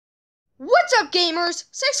What's up, gamers?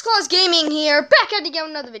 Six Claws Gaming here, back at again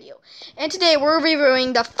with another video. And today we're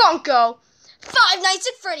reviewing the Funko Five Nights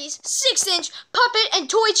at Freddy's 6-inch puppet and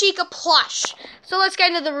toy Chica plush. So let's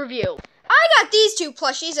get into the review. I got these two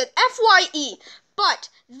plushies at F.Y.E, but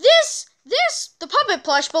the puppet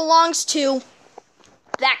plush belongs to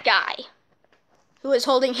that guy who is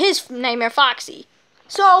holding his Nightmare Foxy.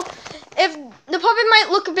 So, if the puppet might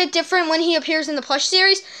look a bit different when he appears in the plush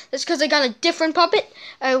series, that's because I got a different puppet.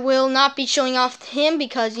 I will not be showing off him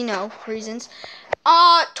because, you know, reasons.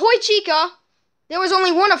 Toy Chica, there was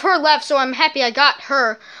only one of her left, so I'm happy I got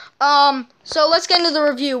her. So let's get into the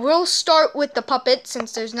review. We'll start with the puppet,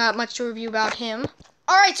 since there's not much to review about him.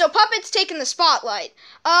 Alright, so Puppet's taking the spotlight.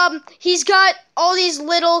 He's got all these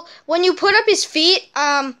little, when you put up his feet,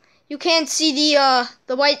 you can't see the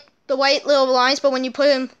white little lines, but when you put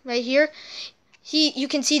him right here, you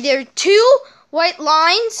can see there are two white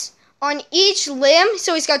lines on each limb.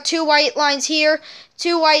 So he's got two white lines here,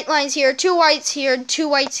 two white lines here, two whites here, two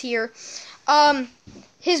whites here.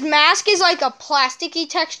 His mask is like a plasticky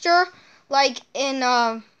texture, like in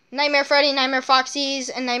Nightmare Freddy, Nightmare Foxy's,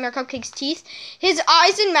 and Nightmare Cupcake's teeth. His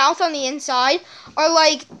eyes and mouth on the inside are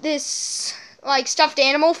like this, like stuffed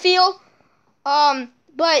animal feel.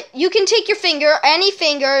 But you can take your finger, any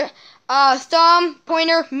finger, thumb,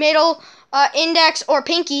 pointer, middle, index, or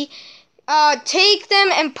pinky, take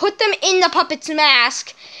them and put them in the puppet's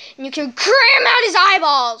mask, and you can cram out his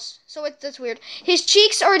eyeballs. So that's weird. His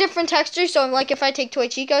cheeks are a different texture, so like if I take Toy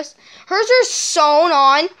Chica's, hers are sewn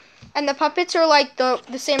on, and the puppets are like the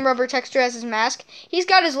same rubber texture as his mask. He's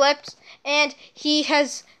got his lips, and he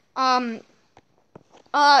has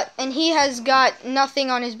got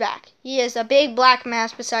nothing on his back. He has a big black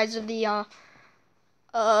mask besides of the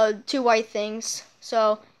two white things.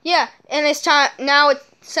 So yeah, and it's time now.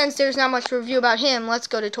 Since there's not much to review about him, let's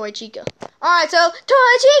go to Toy Chica. All right, so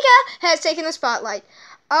Toy Chica has taken the spotlight.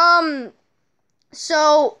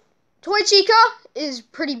 So Toy Chica is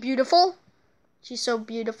pretty beautiful. She's so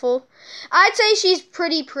beautiful. I'd say she's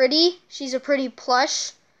pretty. She's a pretty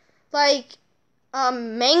plush. Like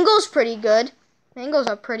Mango's pretty good. Mango's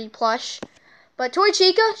a pretty plush. But Toy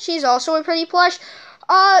Chica, she's also a pretty plush.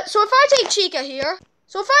 So if I take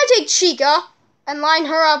Chica and line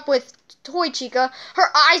her up with Toy Chica, her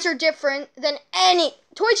eyes are different than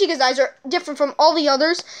Toy Chica's eyes are different from all the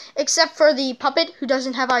others, except for the puppet, who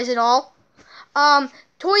doesn't have eyes at all.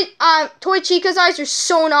 Toy Chica's eyes are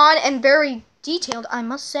sewn on and very detailed, I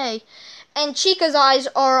must say. And Chica's eyes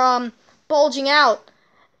are, bulging out.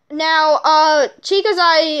 Now, Chica's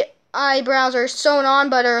eyebrows are sewn on,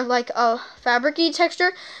 but are like a fabric-y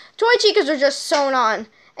texture. Toy Chica's are just sewn on.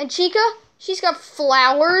 And Chica, she's got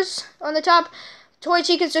flowers on the top. Toy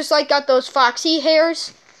Chica's just like got those foxy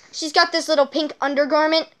hairs. She's got this little pink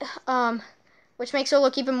undergarment, which makes her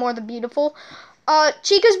look even more beautiful.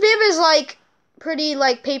 Chica's bib is like pretty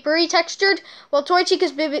like papery textured, while Toy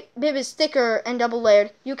Chica's bib is thicker and double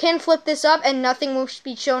layered. You can flip this up and nothing will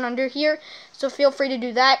be shown under here, so feel free to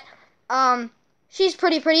do that. She's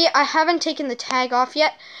pretty. I haven't taken the tag off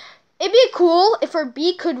yet. It'd be cool if her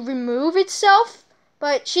beak could remove itself,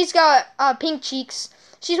 but she's got pink cheeks.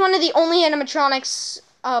 She's one of the only animatronics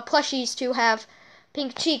plushies to have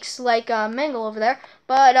pink cheeks, like Mangle over there.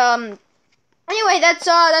 But anyway,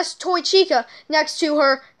 that's Toy Chica next to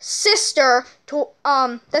her sister.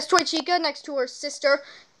 That's Toy Chica next to her sister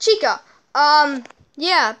Chica.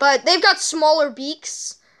 Yeah, but they've got smaller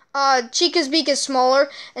beaks. Chica's beak is smaller,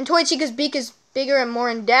 and Toy Chica's beak is bigger and more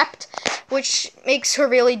in-depth, which makes her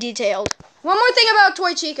really detailed. One more thing about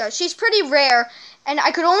Toy Chica. She's pretty rare, and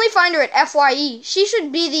I could only find her at F.Y.E. She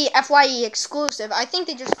should be the F.Y.E. exclusive. I think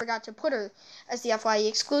they just forgot to put her as the F.Y.E.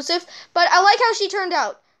 exclusive, but I like how she turned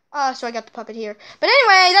out. So I got the puppet here. But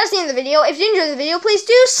anyway, that's the end of the video. If you enjoyed the video, please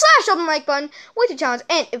do slash the like button with your challenge.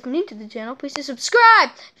 And if you're new to the channel, please do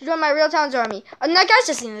subscribe to join my Real Talents Army. Other than that, guys,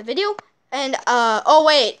 that's the end of the video. And, oh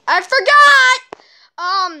wait, I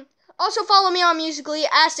forgot! Also follow me on Musical.ly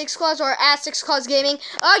at 6claws or at 6claws Gaming.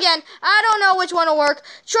 Again, I don't know which one will work.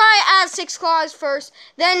 Try at 6claws first.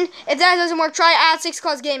 Then, if that doesn't work, try at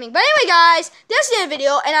 6claws Gaming. But anyway, guys, that's the end of the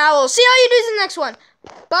video, and I will see all you dudes in the next one.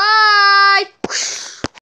 Bye!